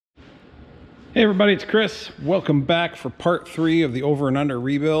Hey everybody, it's Chris. Welcome back for part 3 of the over and under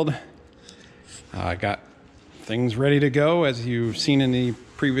rebuild. I got things ready to go as you've seen in the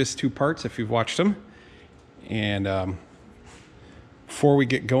previous 2 parts if you've watched them. And before we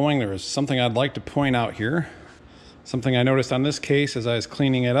get going, there is something I'd like to point out here. Something I noticed on this case as I was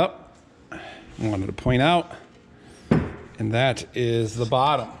cleaning it up. I wanted to point out, and that is the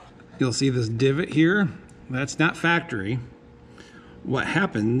bottom. You'll see this divot here. That's not factory. What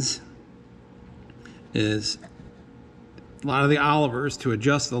happens is a lot of the Olivers, to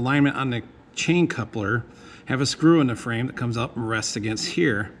adjust the alignment on the chain coupler, have a screw in the frame that comes up and rests against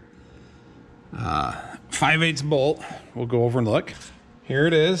here. 5/8 bolt. We'll go over and look. Here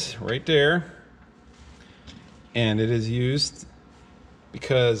it is, right there. And it is used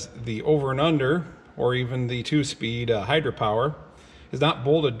because the over and under, or even the 2-speed hydropower, is not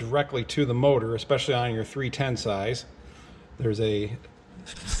bolted directly to the motor, especially on your 310 size. There's a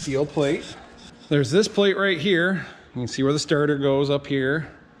steel plate. There's this plate right here. You can see where the starter goes up here.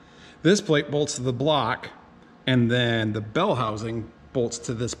 This plate bolts to the block, and then the bell housing bolts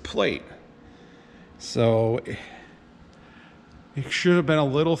to this plate. So it should have been a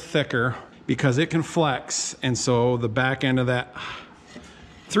little thicker because it can flex, and so the back end of that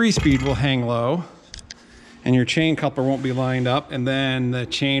 3-speed will hang low, and your chain coupler won't be lined up, and then the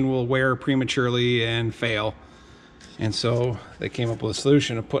chain will wear prematurely and fail. And so they came up with a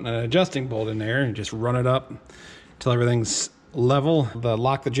solution of putting an adjusting bolt in there and just run it up until everything's level.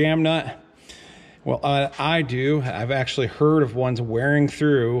 Lock the jam nut. Well, I've actually heard of ones wearing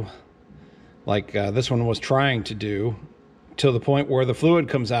through, like this one was trying to do, to the point where the fluid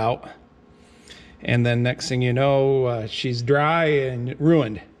comes out, and then next thing you know, she's dry and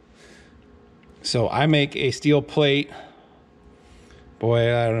ruined. So I make a steel plate,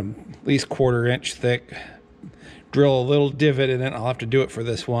 boy, I don't know, at least 1/4 inch thick. Drill a little divot in it. I'll have to do it for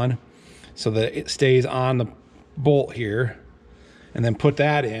this one so that it stays on the bolt here, and then put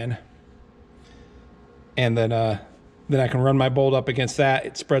that in, and then I can run my bolt up against that.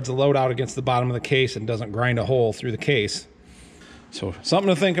 It spreads the load out against the bottom of the case and doesn't grind a hole through the case. So something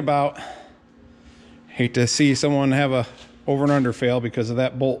to think about. Hate to see someone have a over and under fail because of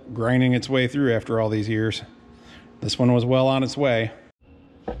that bolt grinding its way through after all these years. This one was well on its way.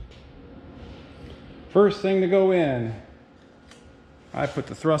 First thing to go in, I put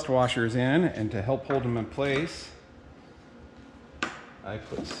the thrust washers in, and to help hold them in place, I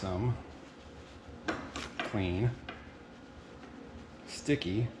put some clean,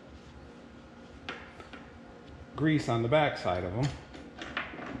 sticky grease on the back side of them.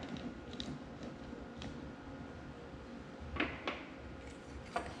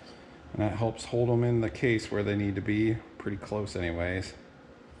 And that helps hold them in the case where they need to be, pretty close anyways.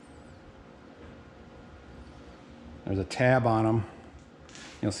 There's a tab on them.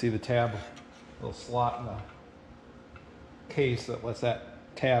 You'll see the tab, little slot in the case that lets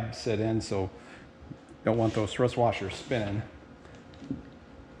that tab sit in, so you don't want those thrust washers spinning.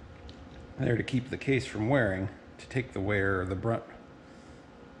 There to keep the case from wearing, to take the wear or the brunt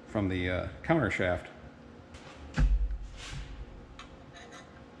from the counter shaft.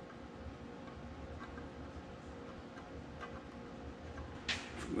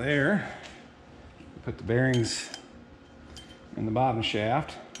 From there, you put the bearings in the bottom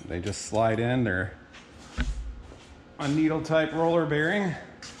shaft. They just slide in. They're a needle type roller bearing.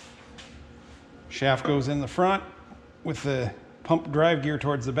 Shaft goes in the front with the pump drive gear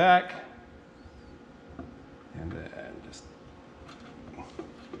towards the back, and then just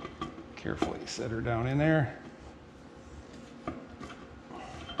carefully set her down in there.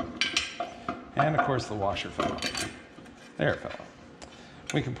 And of course the washer fell out. There it fell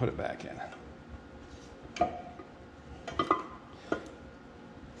out. We can put it back in.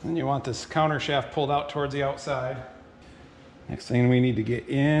 Then you want this counter shaft pulled out towards the outside. Next thing we need to get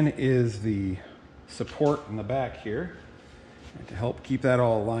in is the support in the back here, and to help keep that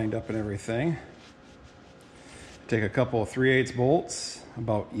all lined up and everything. Take a couple of 3/8 bolts,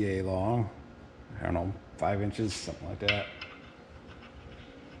 about yay long, I don't know, 5 inches, something like that.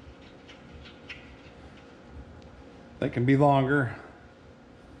 They can be longer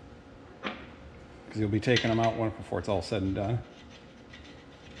because you'll be taking them out before it's all said and done.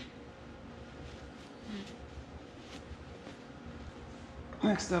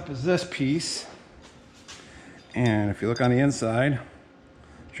 Next up is this piece, and if you look on the inside, you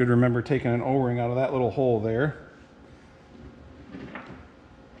should remember taking an O-ring out of that little hole there.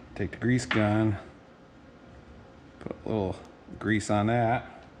 Take the grease gun, put a little grease on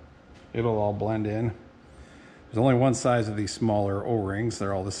that. It'll all blend in. There's only one size of these smaller O-rings.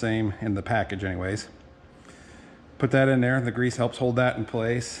 They're all the same in the package anyways. Put that in there. The grease helps hold that in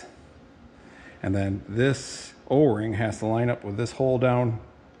place. And then this O-ring has to line up with this hole down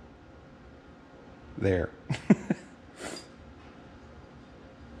there.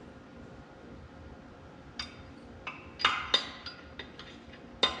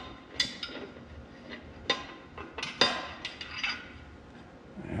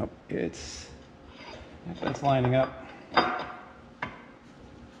 Yep, it's lining up.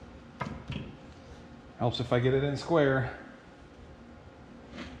 Helps if I get it in square.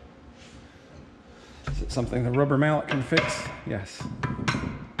 Is it something the rubber mallet can fix? Yes.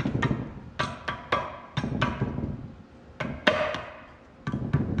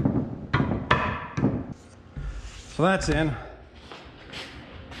 So that's in.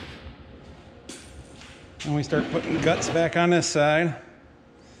 And we start putting the guts back on this side.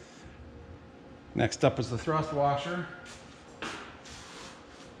 Next up is the thrust washer.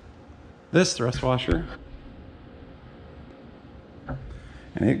 This thrust washer.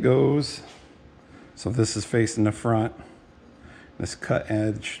 And it goes, so this is facing the front. This cut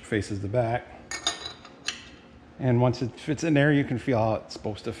edge faces the back. And once it fits in there, you can feel how it's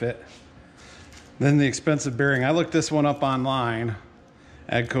supposed to fit. Then the expensive bearing. I looked this one up online.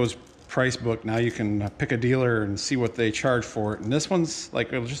 AGCO's price book. Now you can pick a dealer and see what they charge for it. And this one's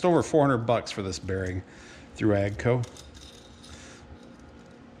like just over 400 bucks for this bearing through AGCO.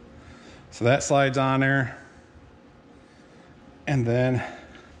 So that slides on there. And then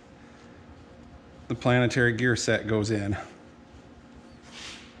the planetary gear set goes in.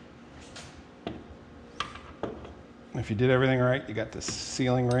 If you did everything right, you got this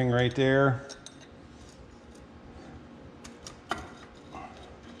sealing ring right there.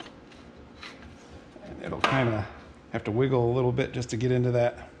 It'll kind of have to wiggle a little bit just to get into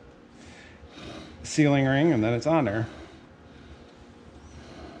that sealing ring, and then it's on there.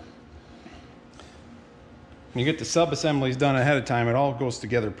 When you get the sub-assemblies done ahead of time, it all goes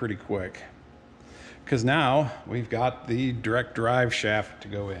together pretty quick. Because now we've got the direct drive shaft to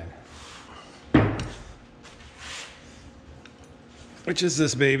go in. Which is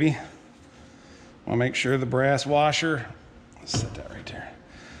this baby. I'll make sure the brass washer, set that right there.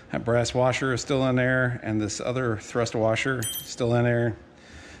 That brass washer is still in there, and this other thrust washer is still in there.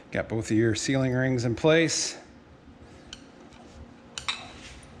 Got both of your sealing rings in place.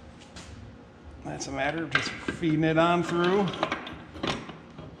 That's a matter of just feeding it on through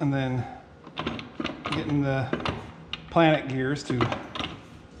and then getting the planet gears to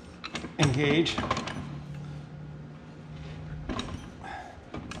engage.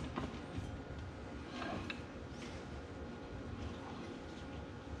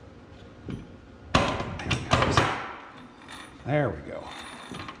 There we go.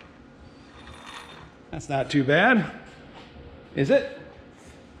 That's not too bad, is it?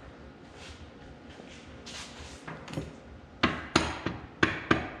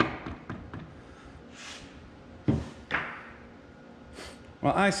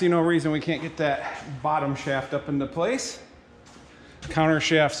 Well, I see no reason we can't get that bottom shaft up into place. Counter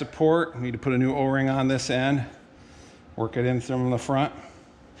shaft support, we need to put a new O-ring on this end. Work it in from the front.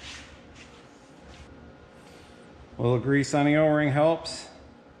 A little grease on the O-ring helps.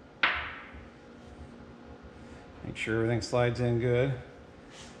 Make sure everything slides in good.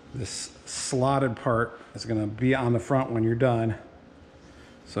 This slotted part is going to be on the front when you're done.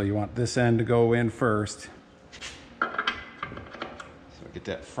 So you want this end to go in first. So get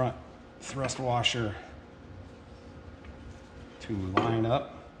that front thrust washer to line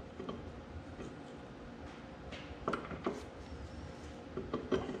up.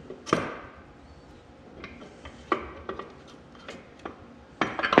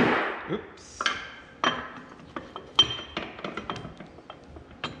 Oops.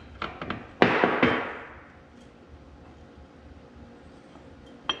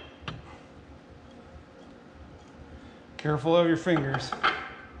 Careful of your fingers.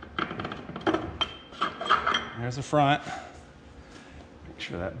 There's the front. Make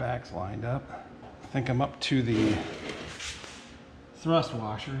sure that back's lined up. I think I'm up to the thrust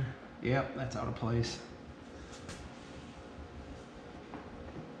washer. Yep, that's out of place.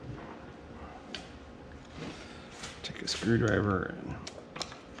 Take a screwdriver and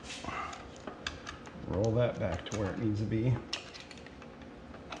roll that back to where it needs to be.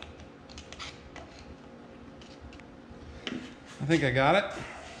 I think I got it.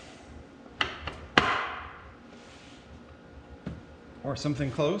 Or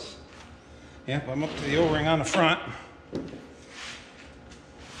something close. Yep, I'm up to the O-ring on the front.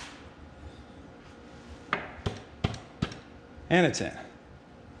 And it's in.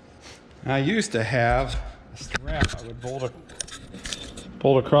 I used to have a strap I would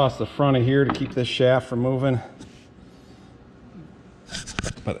bolt across the front of here to keep this shaft from moving.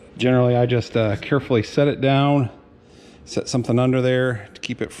 But generally I just carefully set it down, set something under there to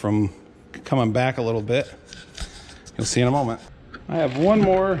keep it from coming back a little bit. You'll see in a moment. I have one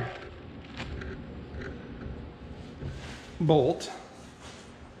more bolt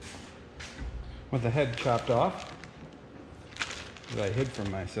with the head chopped off that I hid from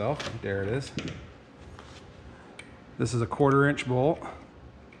myself. There it is. This is a 1/4 inch bolt.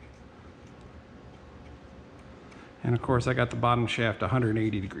 And of course I got the bottom shaft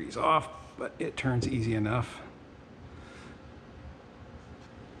 180 degrees off, but it turns easy enough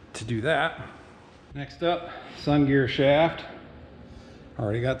to do that. Next up, sun gear shaft.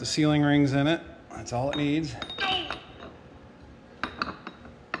 Already got the sealing rings in it. That's all it needs.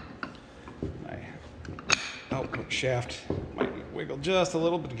 My output shaft might wiggle just a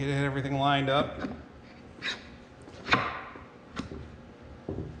little bit to get everything lined up.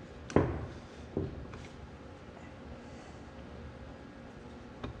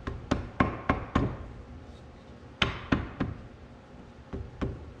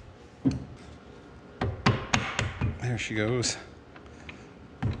 There she goes.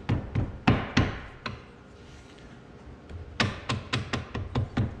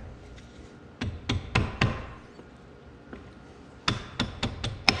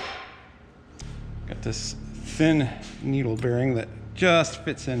 Got this thin needle bearing that just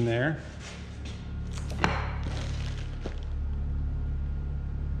fits in there.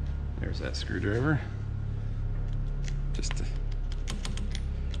 There's that screwdriver. Just to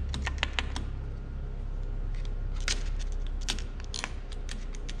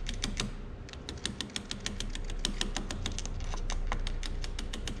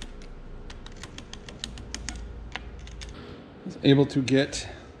able to get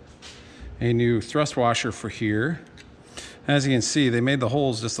a new thrust washer for here. As you can see, they made the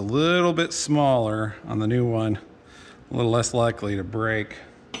holes just a little bit smaller on the new one, a little less likely to break.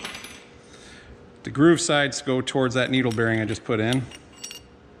 The groove sides go towards that needle bearing I just put in.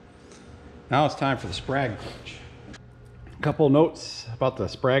 Now it's time for the sprag clutch. A couple notes about the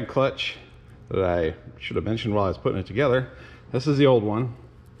sprag clutch that I should have mentioned while I was putting it together. This is the old one.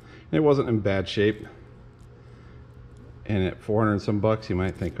 It wasn't in bad shape. And at 400 and some bucks, you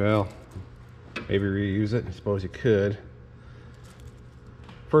might think, well, maybe reuse it. I suppose you could.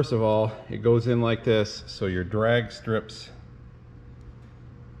 First of all, it goes in like this, so your drag strips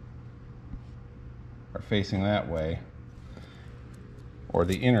are facing that way, or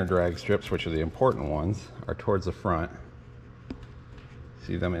the inner drag strips, which are the important ones, are towards the front.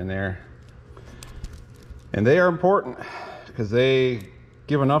 See them in there? And they are important because they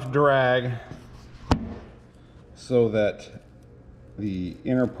give enough drag so that the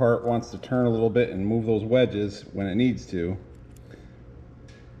inner part wants to turn a little bit and move those wedges when it needs to.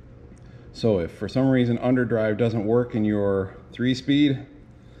 So if for some reason underdrive doesn't work in your 3-speed,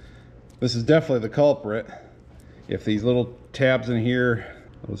 this is definitely the culprit. If these little tabs in here,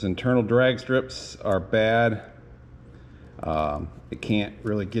 those internal drag strips are bad, it can't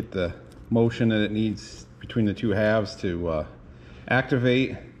really get the motion that it needs between the two halves to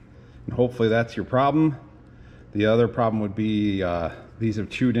activate, and hopefully that's your problem. The other problem would be these have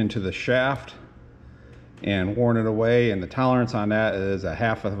chewed into the shaft and worn it away, and the tolerance on that is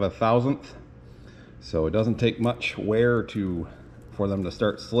 1/2 of a thousandth. So it doesn't take much wear for them to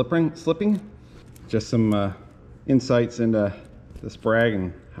start slipping. Just some insights into the sprag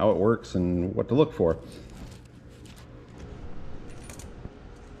and how it works and what to look for.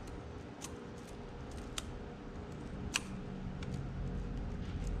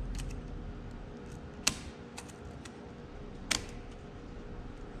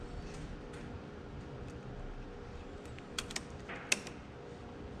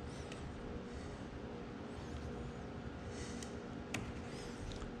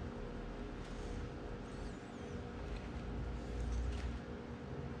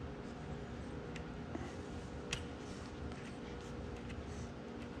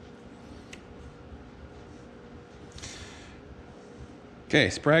 Okay,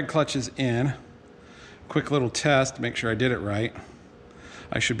 sprag clutch is in. Quick little test to make sure I did it right.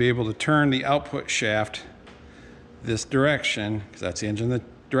 I should be able to turn the output shaft this direction, because that's the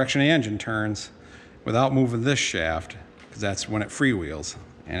direction the engine turns, without moving this shaft, because that's when it freewheels,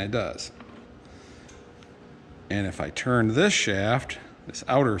 and it does. And if I turn this shaft, this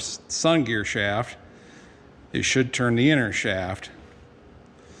outer sun gear shaft, it should turn the inner shaft.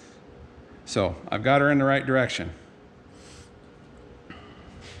 So I've got her in the right direction.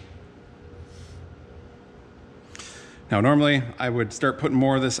 Now normally I would start putting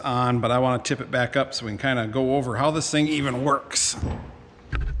more of this on, but I want to tip it back up so we can kind of go over how this thing even works.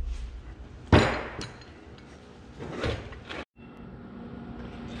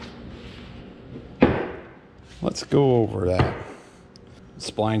 Let's go over that.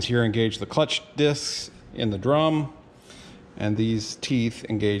 Splines here engage the clutch discs in the drum, and these teeth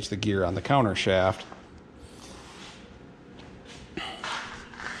engage the gear on the counter shaft.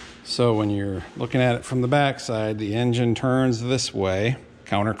 So when you're looking at it from the back side, the engine turns this way,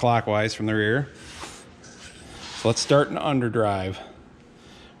 counterclockwise from the rear. So let's start in underdrive.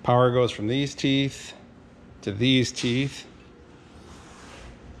 Power goes from these teeth to these teeth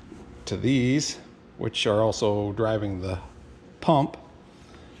to these, which are also driving the pump,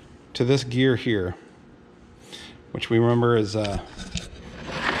 to this gear here, which we remember is got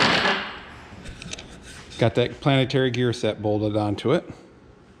that planetary gear set bolted onto it.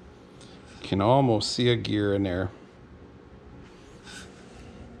 You can almost see a gear in there.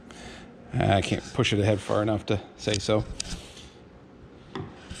 I can't push it ahead far enough to say so.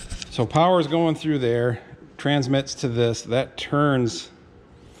 So power is going through there, transmits to this, that turns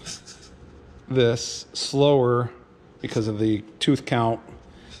this slower because of the tooth count,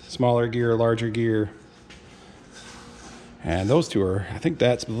 smaller gear, larger gear. And those two are, I think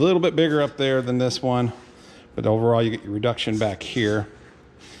that's a little bit bigger up there than this one, but overall you get your reduction back here.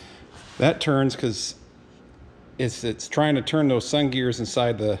 That turns because it's trying to turn those sun gears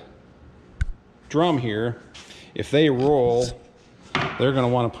inside the drum here. If they roll, they're going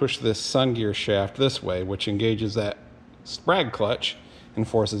to want to push this sun gear shaft this way, which engages that sprag clutch and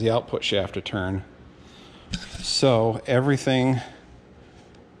forces the output shaft to turn. So everything,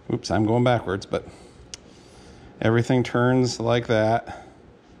 oops, I'm going backwards, but everything turns like that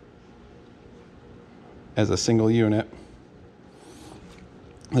as a single unit.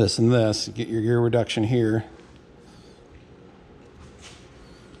 This and this, get your gear reduction here.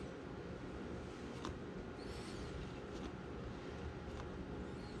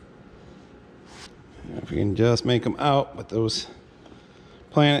 If you can just make them out, but those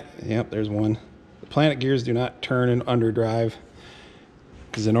planet, yep, there's one. The planet gears do not turn in underdrive,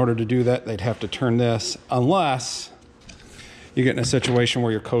 because in order to do that, they'd have to turn this, unless you get in a situation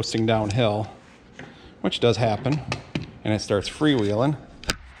where you're coasting downhill, which does happen, and it starts freewheeling.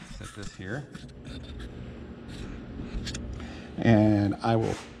 Set this here, and I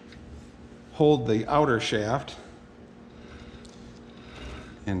will hold the outer shaft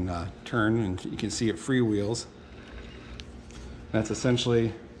and turn, and you can see it freewheels. That's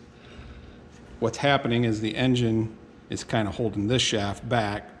essentially what's happening. Is the engine is kind of holding this shaft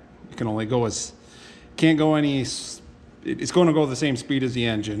back. You can only go as, can't go any, it's going to go the same speed as the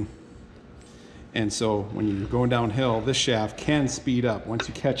engine. And so when you're going downhill, this shaft can speed up. Once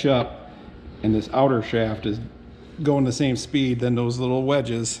you catch up and this outer shaft is going the same speed, then those little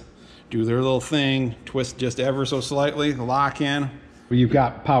wedges do their little thing, twist just ever so slightly, lock in. You've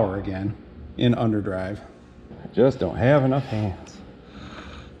got power again in underdrive. I just don't have enough hands.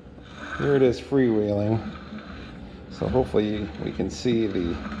 Here it is freewheeling. So hopefully we can see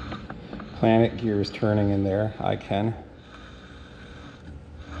the planet gears turning in there. I can.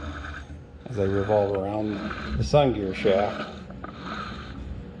 As I revolve around the sun gear shaft.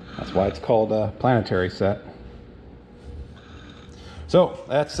 That's why it's called a planetary set. So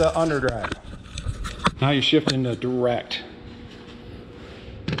that's underdrive. Now you shift into direct.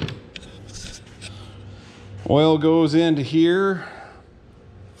 Oil goes into here,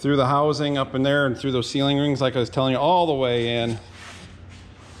 through the housing up in there and through those sealing rings, like I was telling you, all the way in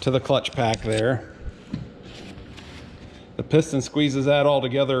to the clutch pack there. The piston squeezes that all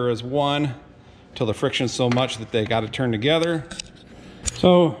together as one till the friction's so much that they got to turn together.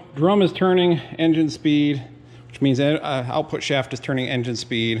 So drum is turning engine speed, which means output shaft is turning engine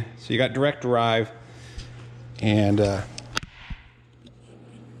speed. So you got direct drive, and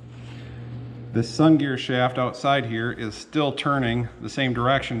this sun gear shaft outside here is still turning the same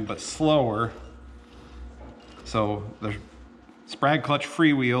direction but slower. So the sprag clutch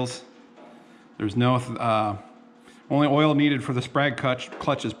freewheels. There's no only oil needed for the sprag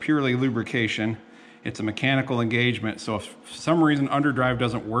clutch is purely lubrication. It's a mechanical engagement. So if for some reason underdrive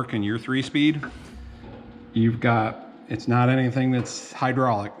doesn't work in your 3-speed, you've got, it's not anything that's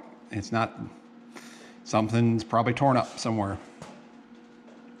hydraulic. It's not, something's probably torn up somewhere.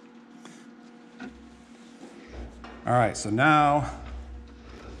 All right, so now,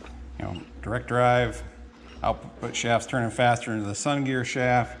 you know, direct drive, output shaft's turning faster into the sun gear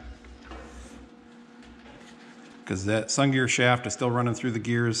shaft, because that sun gear shaft is still running through the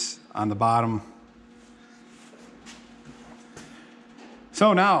gears on the bottom.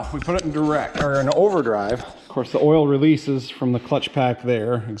 So now we put it in direct, or in overdrive. Of course, the oil releases from the clutch pack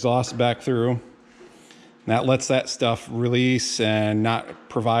there, exhausts back through. And that lets that stuff release and not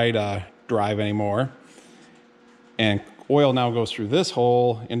provide a drive anymore. And oil now goes through this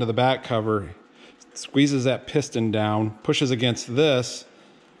hole into the back cover, squeezes that piston down, pushes against this,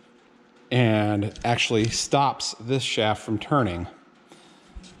 and actually stops this shaft from turning.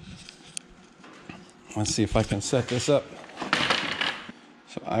 Let's see if I can set this up.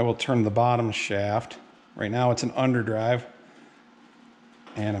 So I will turn the bottom shaft. Right now it's an underdrive,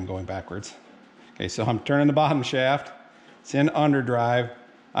 and I'm going backwards. Okay, so I'm turning the bottom shaft. It's in underdrive.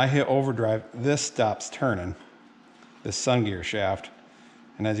 I hit overdrive. This stops turning, this sun gear shaft.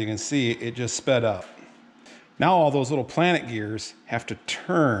 And as you can see, it just sped up. Now all those little planet gears have to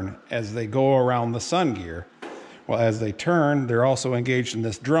turn as they go around the sun gear. Well, as they turn, they're also engaged in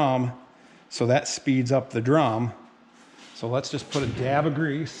this drum, so that speeds up the drum. So let's just put a dab of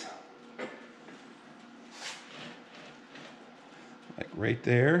grease, like right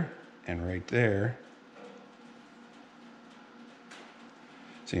there and right there.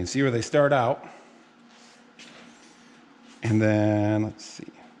 So you can see where they start out. And then, let's see.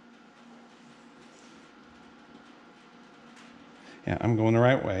 Yeah, I'm going the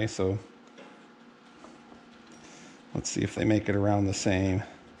right way, so let's see if they make it around the same.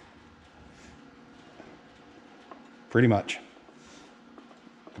 Pretty much.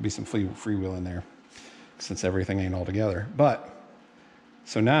 Could be some freewheel in there, since everything ain't all together. But,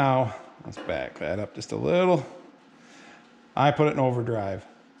 so now, let's back that up just a little. I put it in overdrive.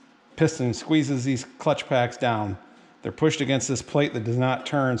 Piston squeezes these clutch packs down. They're pushed against this plate that does not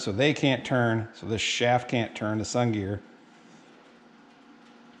turn, so they can't turn, so this shaft can't turn, the sun gear.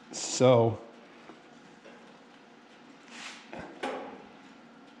 So,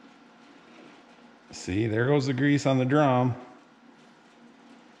 see, there goes the grease on the drum.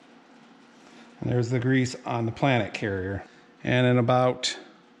 And there's the grease on the planet carrier. And in about,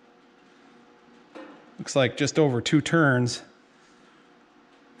 looks like just over 2 turns,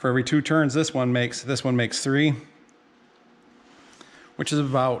 for every 2 turns this one makes 3. Which is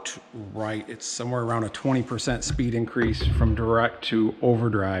about right. It's somewhere around a 20% speed increase from direct to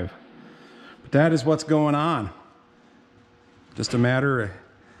overdrive. But that is what's going on. Just a matter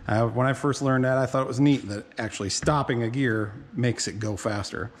of, when I first learned that, I thought it was neat that actually stopping a gear makes it go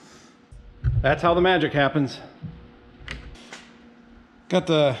faster. That's how the magic happens. Got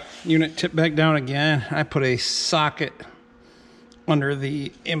the unit tipped back down again. I put a socket under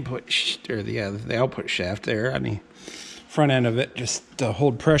the input, or the output shaft there on the front end of it, just to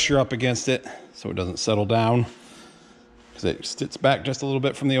hold pressure up against it so it doesn't settle down, because it sits back just a little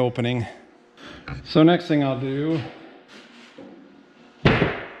bit from the opening. So next thing I'll do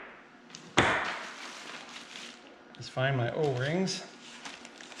is find my O-rings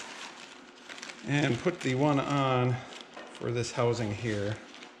and put the one on for this housing here.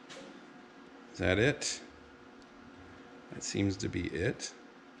 Is that it? That seems to be it.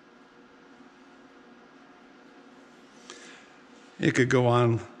 It could go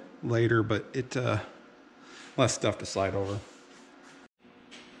on later, but it less stuff to slide over.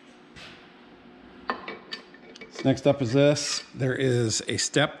 So next up is this. There is a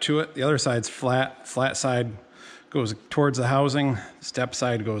step to it. The other side's flat. Flat side goes towards the housing. Step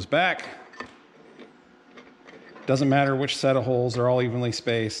side goes back. Doesn't matter which set of holes, they're all evenly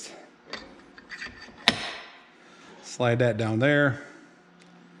spaced. Slide that down there.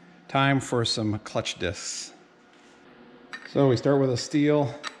 Time for some clutch discs. So we start with a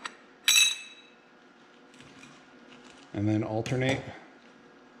steel and then alternate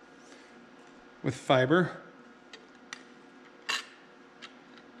with fiber.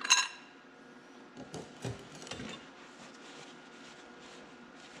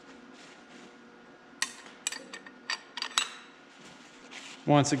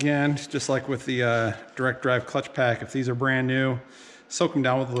 Once again, just like with the direct drive clutch pack, if these are brand new, soak them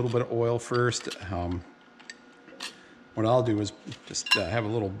down with a little bit of oil first. What I'll do is just have a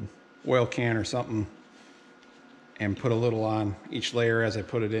little oil can or something and put a little on each layer as I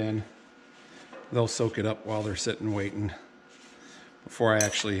put it in. They'll soak it up while they're sitting waiting before I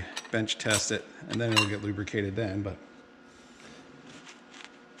actually bench test it, and then it'll get lubricated then. But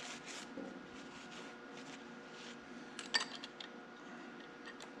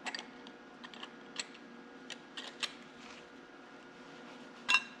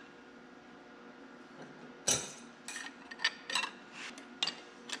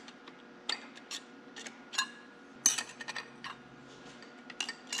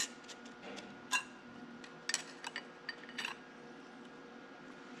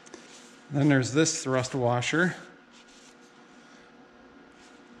then there's this thrust washer.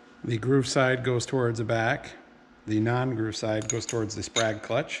 The groove side goes towards the back. The non-groove side goes towards the sprag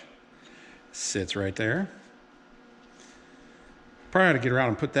clutch. Sits right there. Probably ought to get around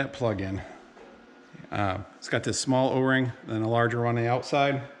and put that plug in. It's got this small O-ring, then a larger one on the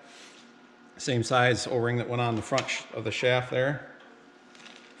outside. Same size O-ring that went on the front of the shaft there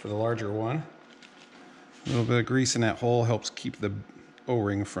for the larger one. A little bit of grease in that hole helps keep the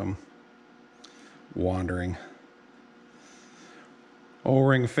O-ring from wandering.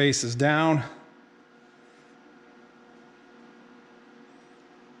 O-ring faces down.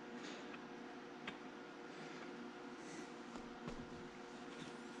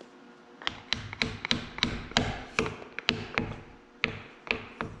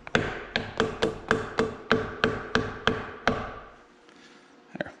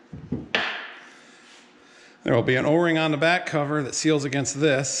 There will be an O-ring on the back cover that seals against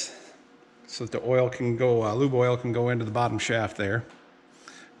this so that the oil can go, lube oil can go into the bottom shaft there.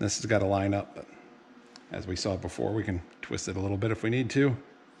 This has got to line up, but as we saw before, we can twist it a little bit if we need to. And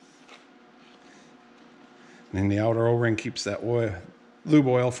then the outer O-ring keeps that lube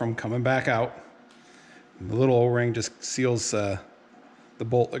oil from coming back out. And the little O-ring just seals the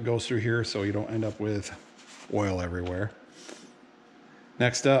bolt that goes through here so you don't end up with oil everywhere.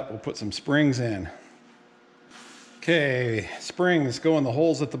 Next up, we'll put some springs in. Okay, springs go in the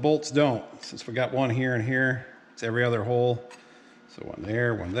holes that the bolts don't. Since we got one here and here, it's every other hole. So one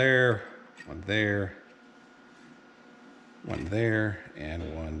there, one there, one there, one there,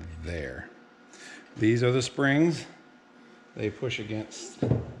 and one there. These are the springs. They push against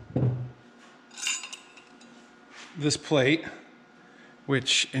this plate,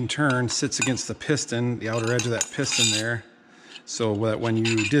 which in turn sits against the piston, the outer edge of that piston there, so that when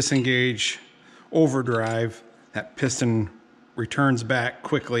you disengage overdrive, that piston returns back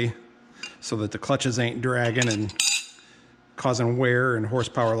quickly so that the clutches ain't dragging and causing wear and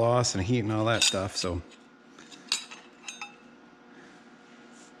horsepower loss and heat and all that stuff. So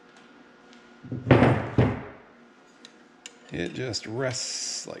it just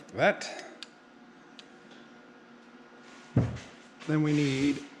rests like that. Then we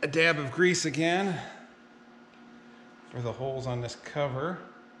need a dab of grease again for the holes on this cover.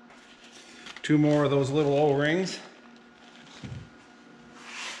 2 more of those little O-rings.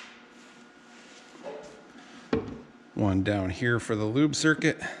 One down here for the lube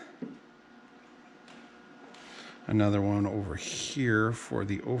circuit. Another one over here for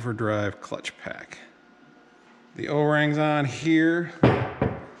the overdrive clutch pack. The O-rings on here.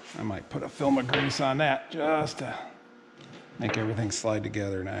 I might put a film of grease on that just to make everything slide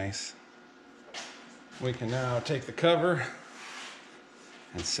together nice. We can now take the cover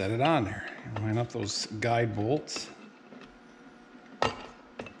and set it on there. Line up those guide bolts.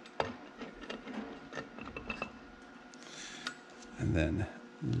 And then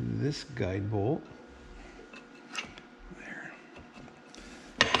this guide bolt. There.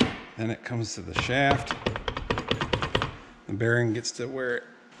 Then it comes to the shaft. The bearing gets to where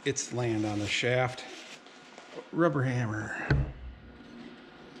it's land on the shaft. Rubber hammer.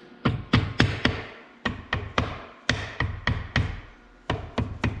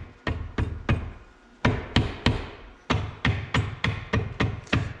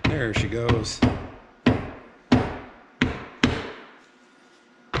 There she goes.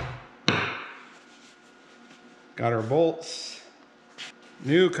 Got our bolts.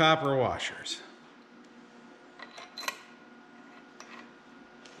 New copper washers.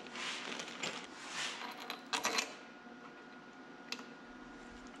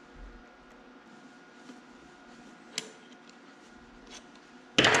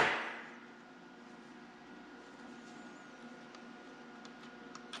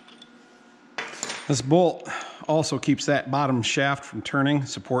 This bolt also keeps that bottom shaft from turning,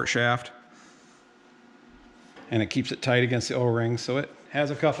 support shaft, and it keeps it tight against the O-ring, so it has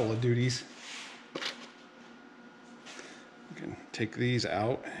a couple of duties. You can take these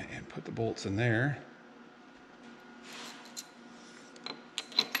out and put the bolts in there.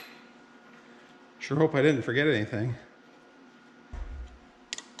 Sure hope I didn't forget anything.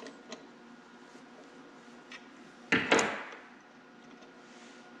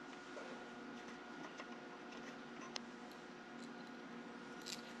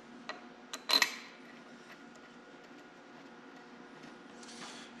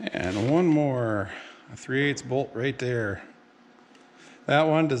 And one more, a 3/8 bolt right there. That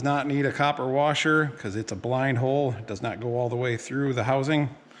one does not need a copper washer because it's a blind hole. It does not go all the way through the housing,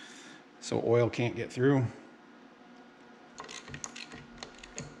 so oil can't get through.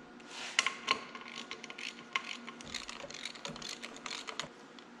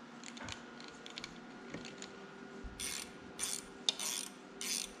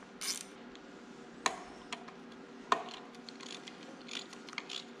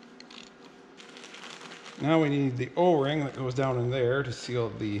 Now we need the O-ring that goes down in there to seal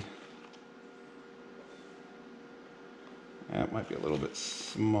the, that might be a little bit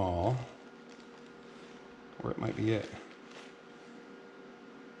small. Or it might be it.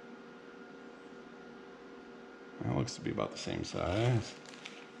 That looks to be about the same size.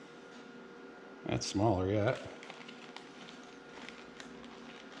 That's smaller yet.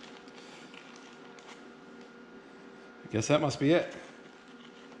 I guess that must be it.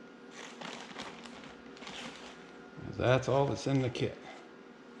 That's all that's in the kit.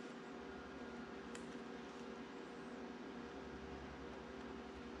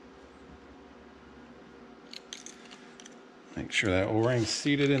 Make sure that O-ring's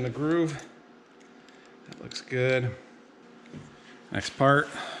seated in the groove. That looks good. Next part,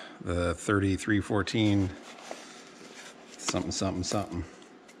 the 3314 something something something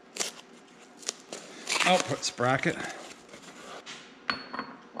output sprocket.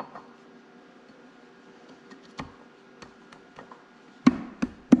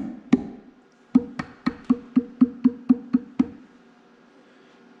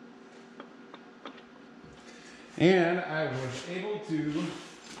 And I was able to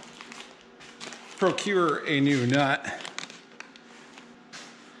procure a new nut.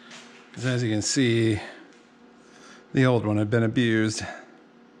 Because as you can see, the old one had been abused.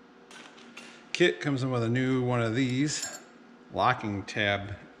 Kit comes in with a new one of these locking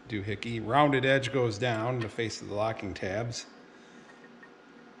tab doohickey. Rounded edge goes down the face of the locking tabs.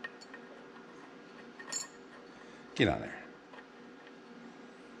 Get on there.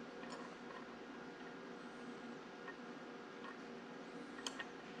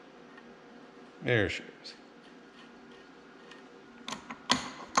 There she is.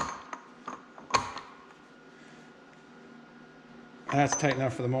 That's tight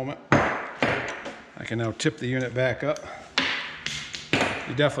enough for the moment. I can now tip the unit back up.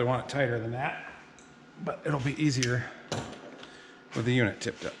 You definitely want it tighter than that, but it'll be easier with the unit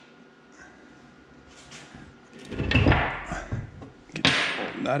tipped up. Get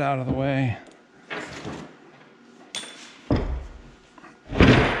the nut out of the way.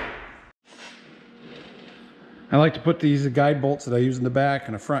 I like to put these guide bolts that I use in the back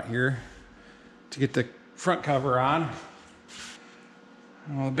and the front here to get the front cover on.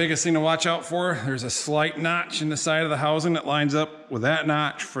 Well, the biggest thing to watch out for, there's a slight notch in the side of the housing that lines up with that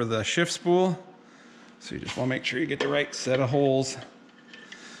notch for the shift spool. So you just want to make sure you get the right set of holes.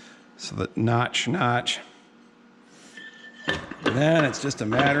 So that notch. And then it's just a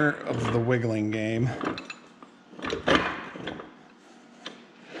matter of the wiggling game.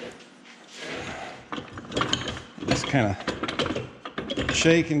 Just kind of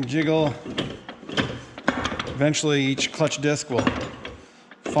shake and jiggle. Eventually each clutch disc will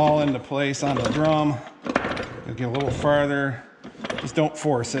fall into place on the drum. You'll get a little farther. Just don't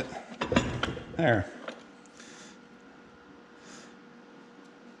force it. There.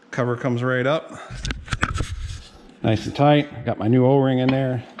 Cover comes right up. Nice and tight. Got my new O-ring in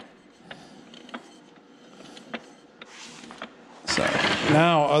there. So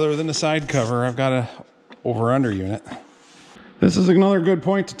now, other than the side cover, I've got a over-under unit. This is another good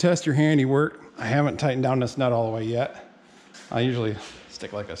point to test your handiwork. I haven't tightened down this nut all the way yet. I usually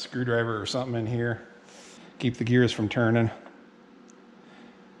stick like a screwdriver or something in here, keep the gears from turning.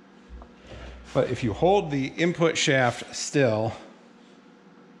 But if you hold the input shaft still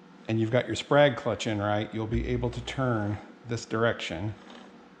and you've got your sprag clutch in right, you'll be able to turn this direction,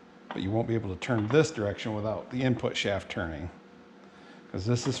 but you won't be able to turn this direction without the input shaft turning, because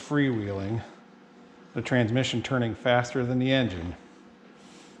this is freewheeling the transmission turning faster than the engine.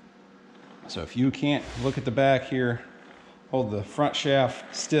 So if you can't look at the back here, hold the front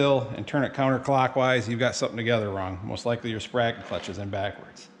shaft still and turn it counterclockwise, you've got something together wrong. Most likely your sprag clutch is in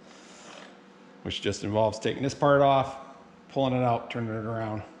backwards, which just involves taking this part off, pulling it out, turning it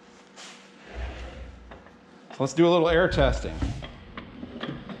around. So let's do a little air testing.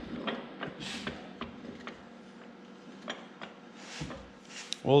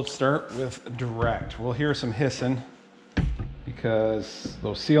 We'll start with direct. We'll hear some hissing because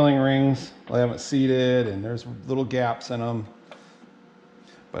those sealing rings, they haven't seated and there's little gaps in them.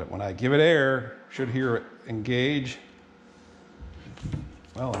 But when I give it air, should hear it engage.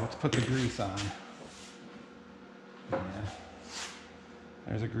 Well, let's put the grease on. Yeah.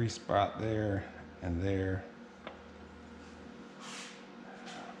 There's a grease spot there and there.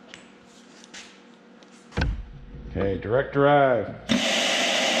 Okay, direct drive.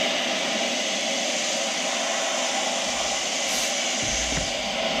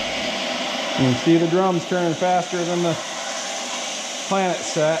 You can see the drums turning faster than the planet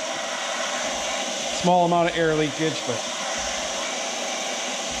set. Small amount of air leakage, but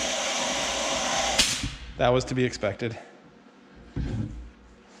that was to be expected.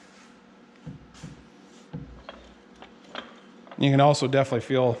 You can also definitely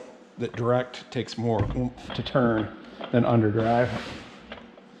feel that direct takes more oomph to turn than underdrive.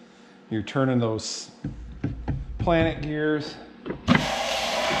 You're turning those planet gears.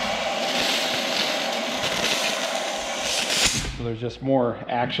 So there's just more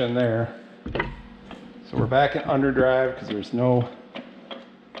action there. So we're back in underdrive because there's no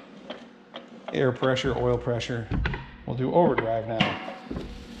air pressure, oil pressure. We'll do overdrive now.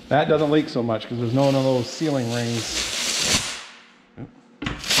 That doesn't leak so much because there's none of those sealing rings.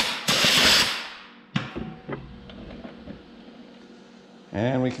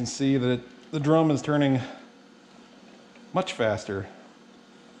 And we can see that the drum is turning much faster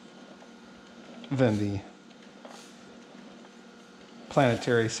than the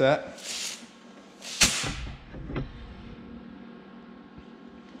planetary set.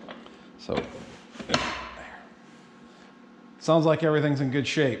 So, sounds like everything's in good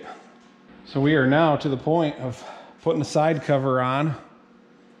shape. So we are now to the point of putting the side cover on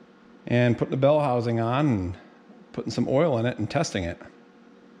and putting the bell housing on and putting some oil in it and testing it.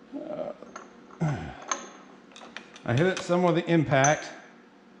 I hit it some with the impact.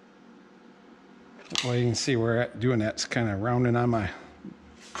 Well, you can see where I'm doing that's kind of rounding on my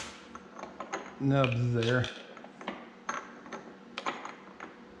nubs there.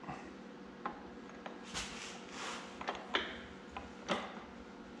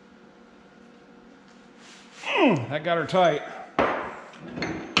 That got her tight.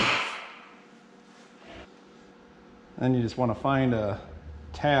 Then you just want to find a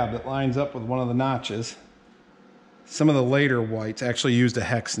tab that lines up with one of the notches. Some of the later whites actually used a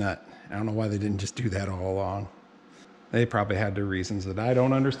hex nut. I don't know why they didn't just do that all along. They probably had their reasons that I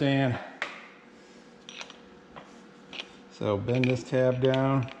don't understand. So bend this tab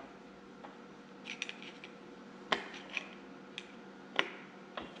down.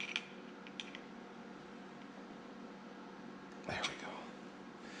 There we go.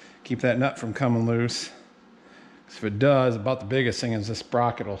 Keep that nut from coming loose. If it does, about the biggest thing is this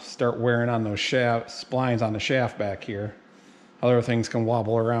sprocket will start wearing on those splines on the shaft back here. Other things can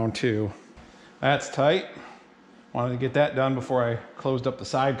wobble around too. That's tight. Wanted to get that done before I closed up the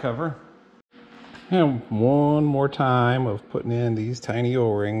side cover. And one more time of putting in these tiny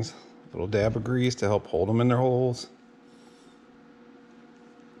O-rings. A little dab of grease to help hold them in their holes.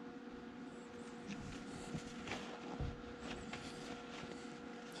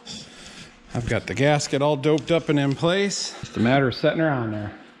 I've got the gasket all doped up and in place. It's a matter of setting her on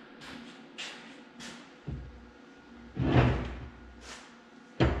there.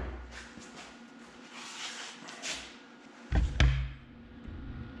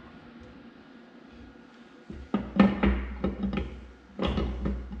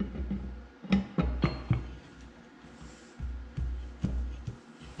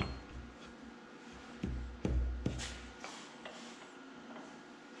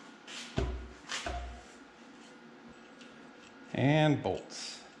 And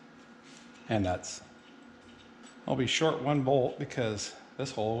bolts and nuts. I'll be short one bolt because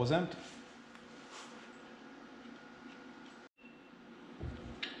this hole was empty.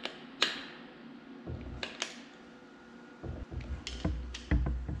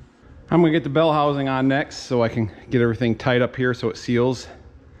 I'm gonna get the bell housing on next so I can get everything tight up here so it seals.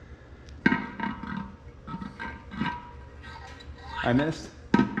 I missed.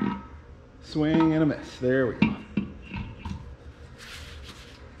 Swing and a miss. There we go.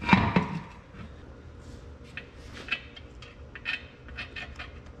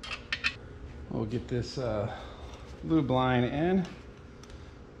 We'll get this lube line in.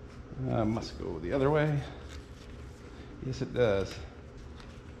 Must go the other way. Yes, it does.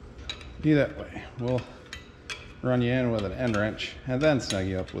 Be that way. We'll run you in with an end wrench and then snug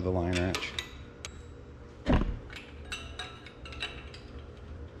you up with a line wrench.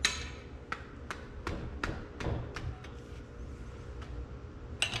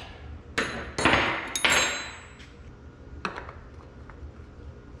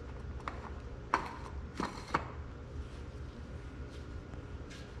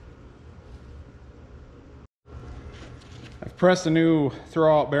 I've pressed a new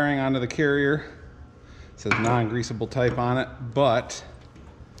throwout bearing onto the carrier. It says non-greasable type on it, but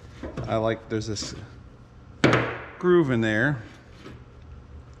I like there's this groove in there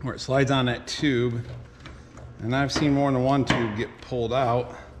where it slides on that tube, and I've seen more than one tube get pulled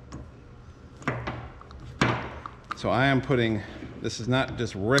out. So I am putting, this is not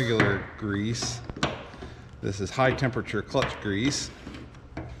just regular grease, this is high temperature clutch grease.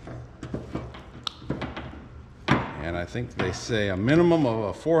 And I think they say a minimum of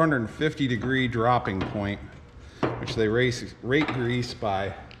a 450 degree dropping point, which they rate grease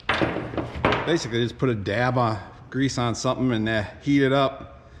by basically just put a dab of grease on something and heat it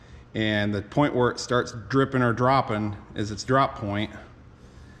up. and the point where it starts dripping or dropping is its drop point.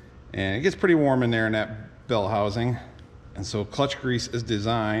 And it gets pretty warm in there in that belt housing. And so clutch grease is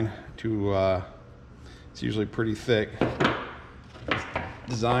designed to, it's usually pretty thick, it's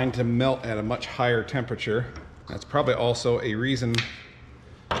designed to melt at a much higher temperature. That's probably also a reason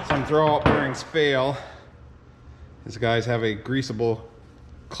some throwout bearings fail. These guys have a greasable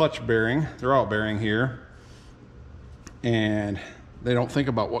clutch bearing, throwout bearing here, and they don't think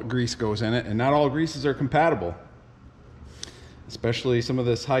about what grease goes in it, and not all greases are compatible, especially some of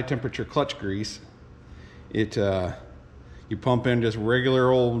this high temperature clutch grease. You pump in just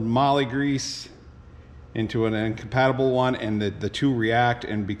regular old moly grease into an incompatible one, and the two react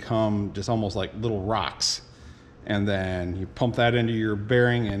and become just almost like little rocks. And then you pump that into your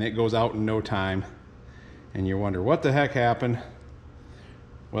bearing and it goes out in no time. And you wonder what the heck happened.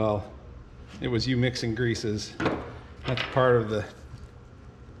 Well, it was you mixing greases. That's part of the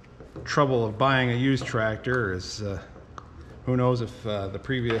trouble of buying a used tractor, is who knows if the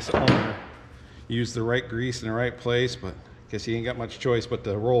previous owner used the right grease in the right place, but I guess you ain't got much choice but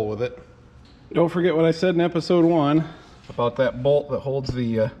to roll with it. Don't forget what I said in episode 1 about that bolt that holds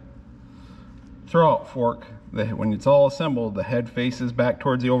the throwout fork. When it's all assembled, the head faces back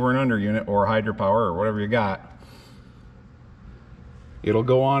towards the over and under unit or hydropower or whatever you got. It'll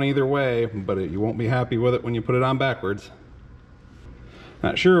go on either way, but you won't be happy with it when you put it on backwards.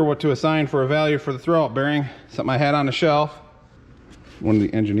 Not sure what to assign for a value for the throwout bearing. Something I had on the shelf. One of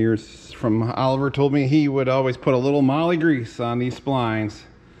the engineers from Oliver told me he would always put a little moly grease on these splines,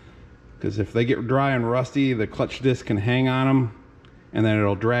 because if they get dry and rusty, the clutch disc can hang on them, and then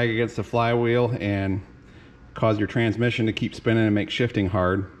it'll drag against the flywheel and cause your transmission to keep spinning and make shifting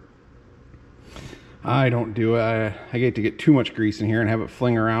hard. I don't do it. I hate to get too much grease in here and have it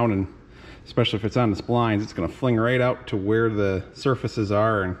fling around, and especially if it's on the splines, it's going to fling right out to where the surfaces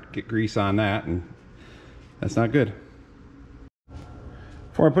are and get grease on that, and that's not good.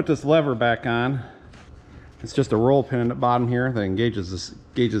 Before I put this lever back on, it's just a roll pin in the bottom here that gauges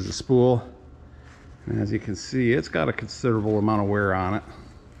the spool. And as you can see, it's got a considerable amount of wear on it.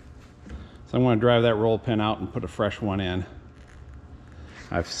 So I'm going to drive that roll pin out and put a fresh one in.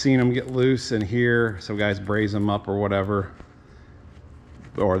 I've seen them get loose in here. Some guys braze them up or whatever,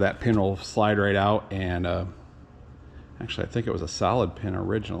 or that pin will slide right out. And actually, I think it was a solid pin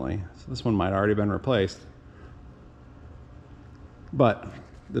originally, so this one might already been replaced. But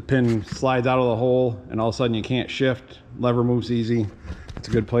the pin slides out of the hole and all of a sudden you can't shift. Lever moves easy. It's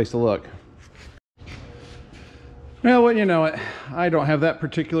a good place to look. Well, wouldn't you know it, I don't have that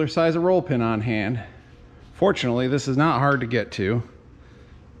particular size of roll pin on hand. Fortunately, this is not hard to get to.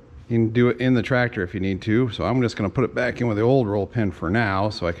 You can do it in the tractor if you need to. So I'm just going to put it back in with the old roll pin for now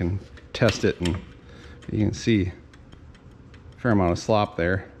so I can test it, and you can see a fair amount of slop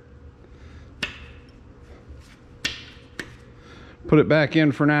there. Put it back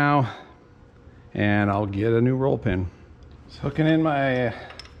in for now, and I'll get a new roll pin. Just hooking in my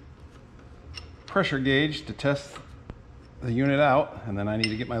pressure gauge to test the unit out, and then I need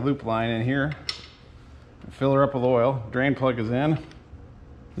to get my loop line in here and fill her up with oil. Drain plug is in.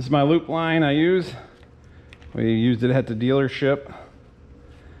 This is my loop line I use. We used it at the dealership.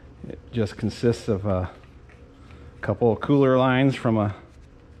 It just consists of a couple of cooler lines from a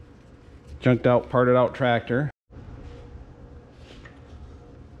junked out, parted out tractor.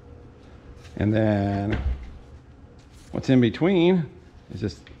 And then what's in between is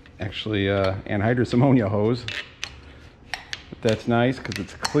just actually anhydrous ammonia hose. But that's nice because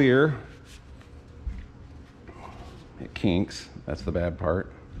it's clear. It kinks. That's the bad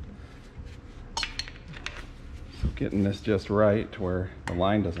part. So getting this just right to where the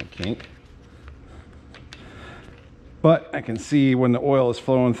line doesn't kink. But I can see when the oil is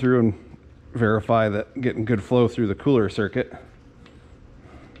flowing through and verify that getting good flow through the cooler circuit.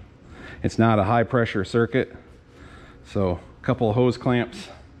 It's not a high pressure circuit, so a couple of hose clamps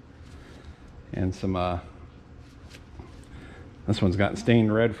and some this one's gotten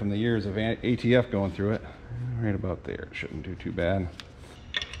stained red from the years of ATF going through it. Right about there. It shouldn't do too bad.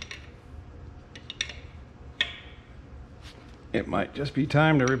 It might just be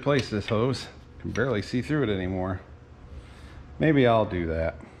time to replace this hose. I can barely see through it anymore. Maybe I'll do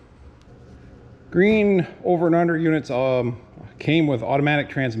that. Green over and under units came with automatic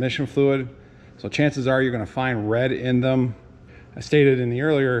transmission fluid, so chances are you're going to find red in them. I stated in the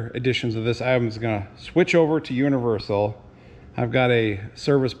earlier editions of this, I was going to switch over to universal. I've got a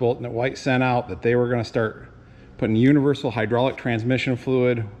service bulletin that White sent out that they were going to start putting universal hydraulic transmission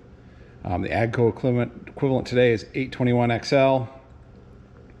fluid. The AGCO equivalent today is 821XL.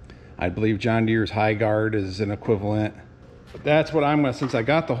 I believe John Deere's High Guard is an equivalent. But that's what I'm gonna, since I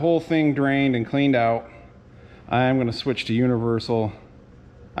got the whole thing drained and cleaned out, I'm gonna switch to universal.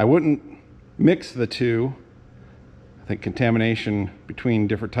 I wouldn't mix the two. I think contamination between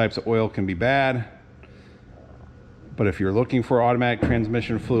different types of oil can be bad. But if you're looking for automatic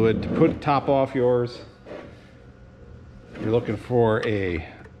transmission fluid to put top off yours, you're looking for a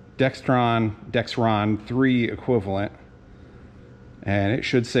Dexron 3 equivalent, and it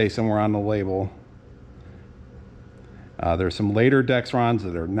should say somewhere on the label. There's some later Dexrons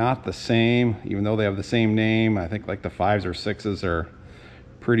that are not the same, even though they have the same name. I think like the 5s or 6s are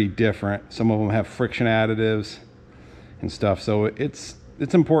pretty different. Some of them have friction additives and stuff, so it's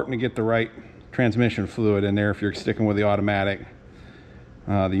important to get the right transmission fluid in there if you're sticking with the automatic.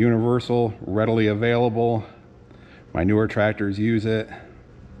 The universal, readily available. My newer tractors use it,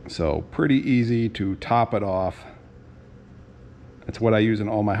 so pretty easy to top it off. That's what I use in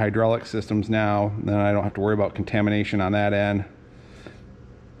all my hydraulic systems now. Then I don't have to worry about contamination on that end.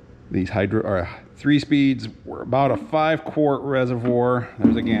 These 3 speeds were about a 5-quart reservoir.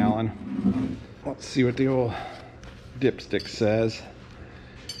 There's a gallon. Let's see what the old dipstick says.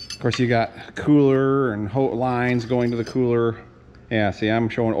 Of course, you got cooler and lines going to the cooler. Yeah, see, I'm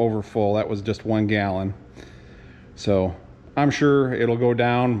showing over full. That was just 1 gallon. So I'm sure it'll go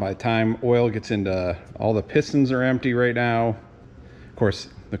down by the time oil gets into, all the pistons are empty right now. Of course,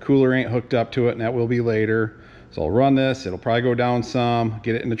 the cooler ain't hooked up to it, and that will be later. So I'll run this, it'll probably go down some,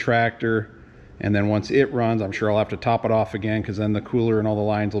 get it in the tractor, and then once it runs, I'm sure I'll have to top it off again, because then the cooler and all the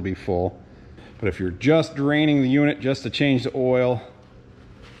lines will be full. But if you're just draining the unit just to change the oil,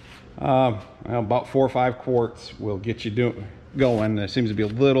 about 4 or 5 quarts will get you going. There seems to be a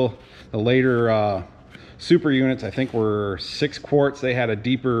little, the later super units, I think, were 6 quarts. They had a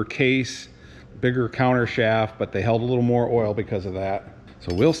deeper case, bigger counter shaft, but they held a little more oil because of that.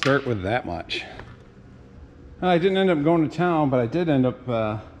 So we'll start with that much. I didn't end up going to town, but I did end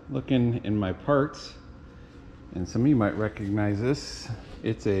up looking in my parts, and some of you might recognize this.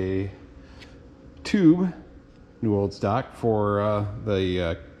 It's a tube, new old stock, for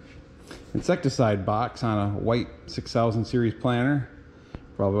the insecticide box on a white 6000 series planter.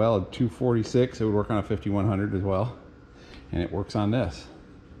 Probably valid 246. It would work on a 5100 as well, and it works on this.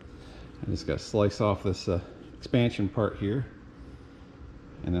 I just got to slice off this expansion part here,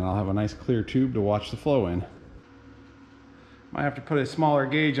 and then I'll have a nice clear tube to watch the flow in. Might have to put a smaller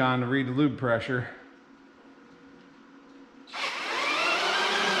gauge on to read the lube pressure.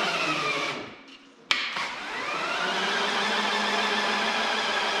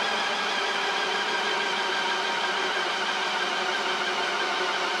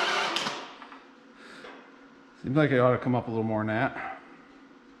 Seems like it ought to come up a little more than that.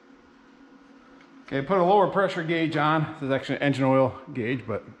 Okay, put a lower pressure gauge on. This is actually an engine oil gauge,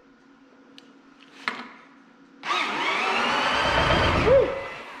 but woo!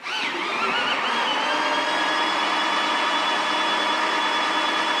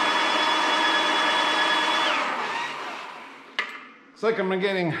 It's like I'm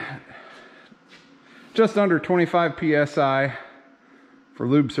getting just under 25 psi for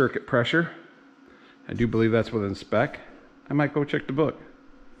lube circuit pressure. I do believe that's within spec. I might go check the book.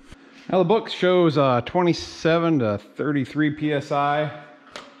 Now the book shows 27 to 33 psi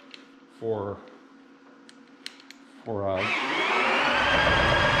for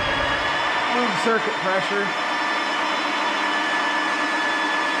lube circuit pressure.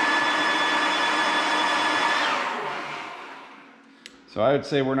 So I would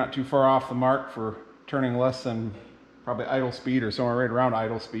say we're not too far off the mark for turning less than probably idle speed, or somewhere right around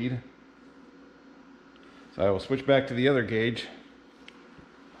idle speed. So I will switch back to the other gauge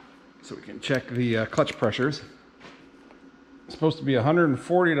so we can check the clutch pressures. It's supposed to be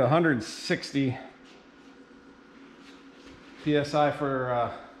 140 to 160 psi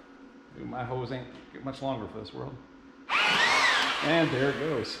for, my hose ain't get much longer for this world. And there it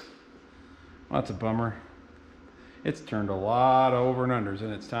goes. Well, that's a bummer. It's turned a lot of over and unders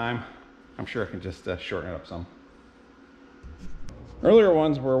in its time. I'm sure I can just shorten it up some. Earlier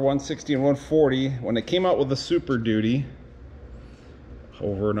ones were 160 and 140. When they came out with the Super Duty,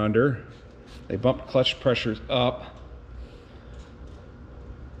 over and under, they bumped clutch pressures up.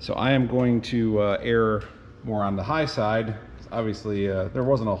 So I am going to err more on the high side. Obviously, there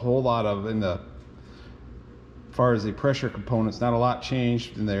wasn't a whole lot of, as far as the pressure components, not a lot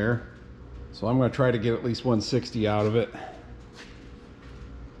changed in there. So I'm going to try to get at least 160 out of it.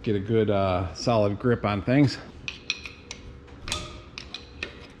 Get a good solid grip on things.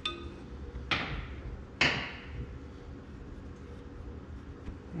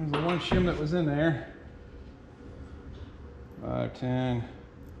 There's the one shim that was in there. 5, 10,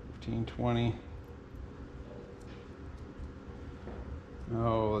 15, 20.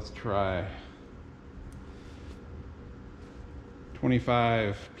 Oh, let's try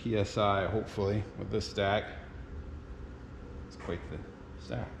 25 psi, hopefully, with this stack. It's quite the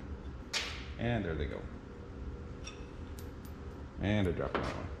stack. And there they go. And I dropped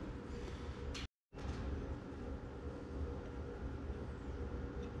another one.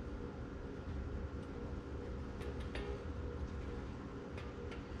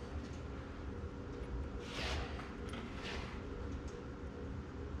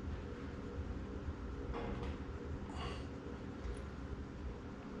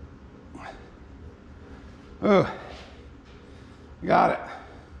 Oh, got it.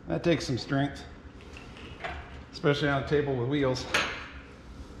 That takes some strength, especially on a table with wheels.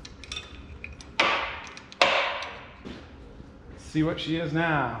 Let's see what she is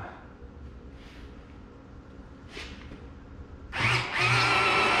now.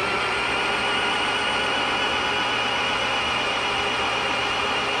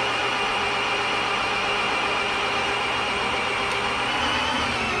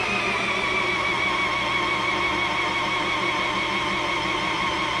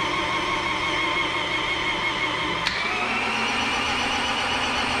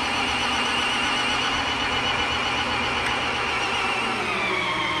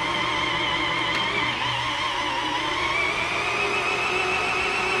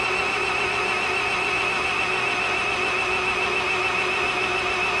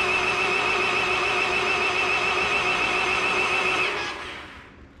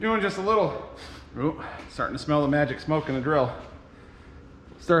 Doing just a little, oh, starting to smell the magic smoke in the drill.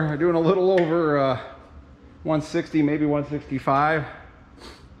 Start doing a little over 160, maybe 165.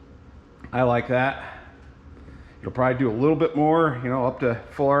 I like that. You'll probably do a little bit more, you know, up to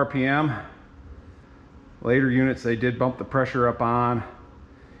full RPM. Later units, they did bump the pressure up on,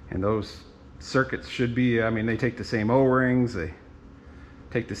 and those circuits should be, I mean, they take the same O-rings, they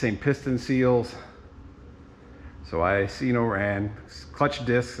take the same piston seals. So I see, you know, and clutch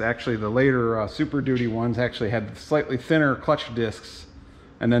discs, actually the later Super Duty ones actually had slightly thinner clutch discs,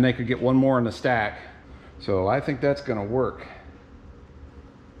 and then they could get one more in the stack. So I think that's gonna work.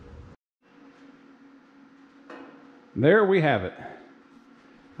 There we have it.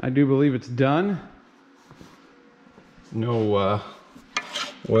 I do believe it's done. No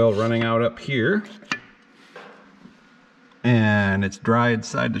oil running out up here. And it's dry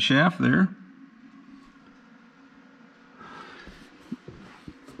inside the shaft there.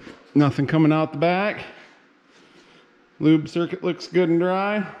 Nothing coming out the back. Lube circuit looks good and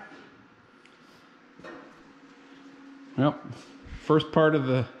dry. Well, first part of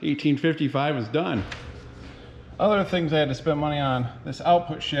the 1855 is done. Other things I had to spend money on, this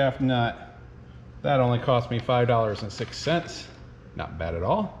output shaft nut, that only cost me $5.06. Not bad at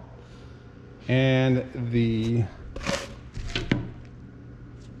all. And the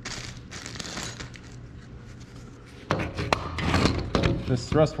this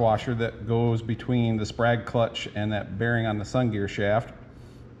thrust washer that goes between the sprag clutch and that bearing on the sun gear shaft,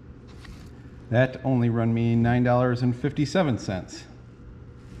 that only run me $9.57.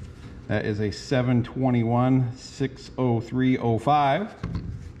 That is a 721/60305.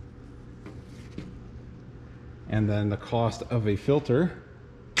 And then the cost of a filter,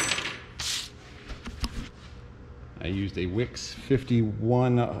 I used a Wix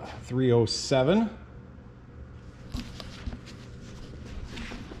 51307.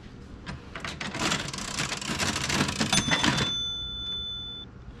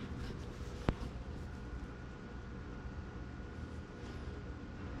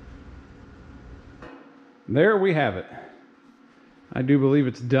 There we have it. I do believe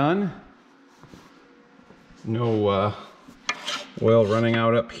it's done. No oil running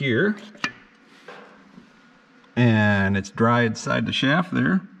out up here. And it's dry inside the shaft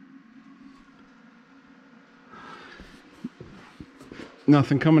there.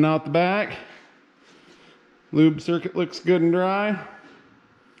 Nothing coming out the back. Lube circuit looks good and dry.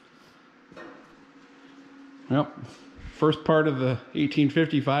 Well, first part of the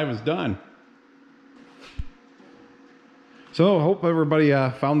 1855 is done. So I hope everybody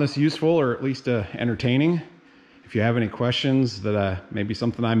found this useful, or at least entertaining. If you have any questions that maybe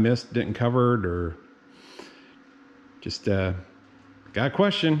something I missed, didn't covered, or just got a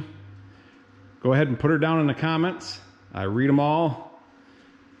question, go ahead and put her down in the comments. I read them all.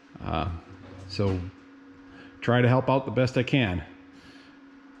 So try to help out the best I can.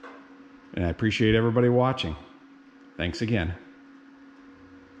 And I appreciate everybody watching. Thanks again.